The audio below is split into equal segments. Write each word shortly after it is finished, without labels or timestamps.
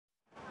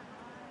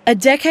A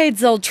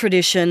decades-old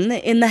tradition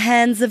in the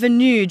hands of a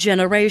new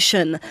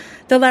generation.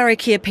 The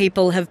Larrakia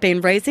people have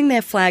been raising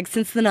their flag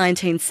since the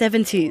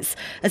 1970s,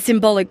 a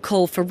symbolic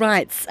call for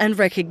rights and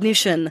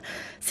recognition.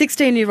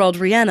 16-year-old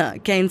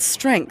Rihanna gained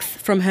strength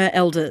from her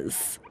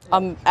elders.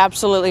 I'm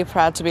absolutely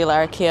proud to be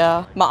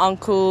Larrakia. My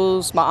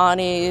uncles, my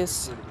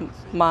aunties,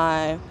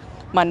 my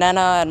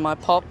nana and my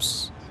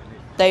pops,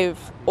 they've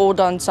all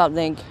done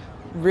something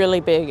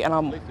really big and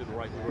I'm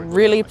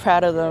really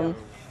proud of them.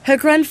 Her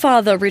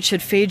grandfather, Richard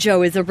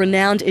Fijo, is a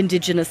renowned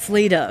Indigenous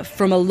leader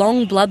from a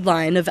long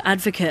bloodline of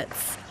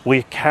advocates.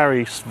 We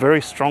carry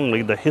very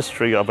strongly the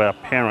history of our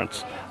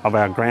parents, of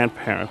our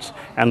grandparents,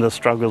 and the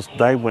struggles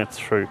they went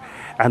through.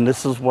 And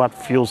this is what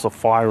fuels the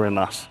fire in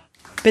us.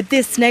 But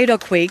this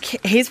NAIDOC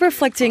week, he's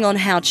reflecting on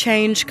how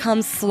change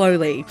comes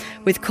slowly,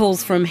 with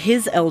calls from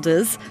his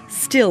elders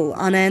still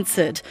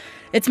unanswered.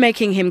 It's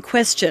making him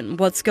question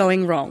what's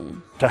going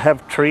wrong. To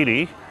have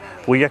treaty,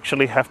 we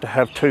actually have to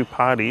have two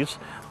parties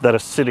that are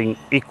sitting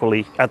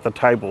equally at the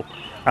table.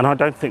 And I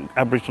don't think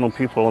Aboriginal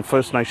people and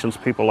First Nations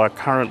people are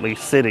currently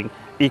sitting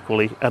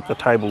equally at the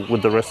table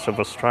with the rest of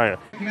Australia.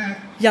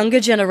 Younger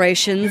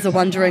generations are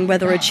wondering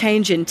whether a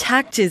change in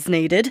tact is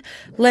needed.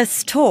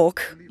 Less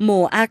talk,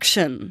 more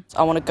action.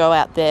 I want to go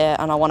out there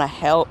and I want to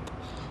help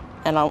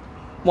and I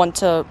want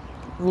to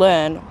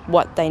learn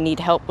what they need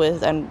help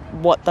with and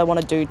what they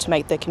want to do to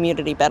make their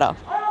community better.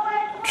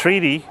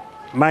 Treaty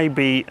may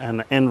be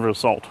an end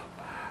result,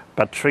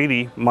 but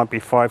treaty might be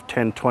 5,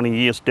 10, 20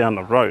 years down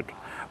the road.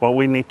 What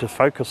we need to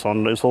focus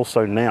on is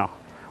also now,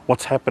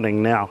 what's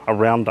happening now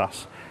around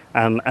us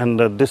and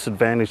the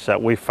disadvantage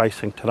that we're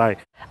facing today.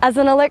 As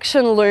an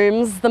election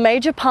looms, the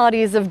major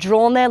parties have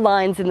drawn their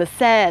lines in the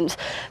sand.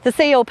 The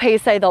CLP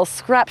say they'll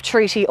scrap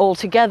treaty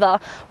altogether,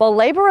 while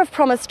Labor have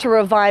promised to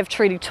revive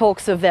treaty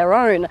talks of their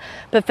own.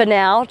 But for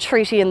now,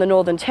 treaty in the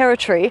Northern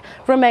Territory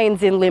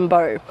remains in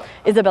limbo.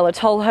 Isabella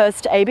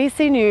Tolhurst,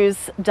 ABC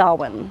News,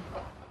 Darwin.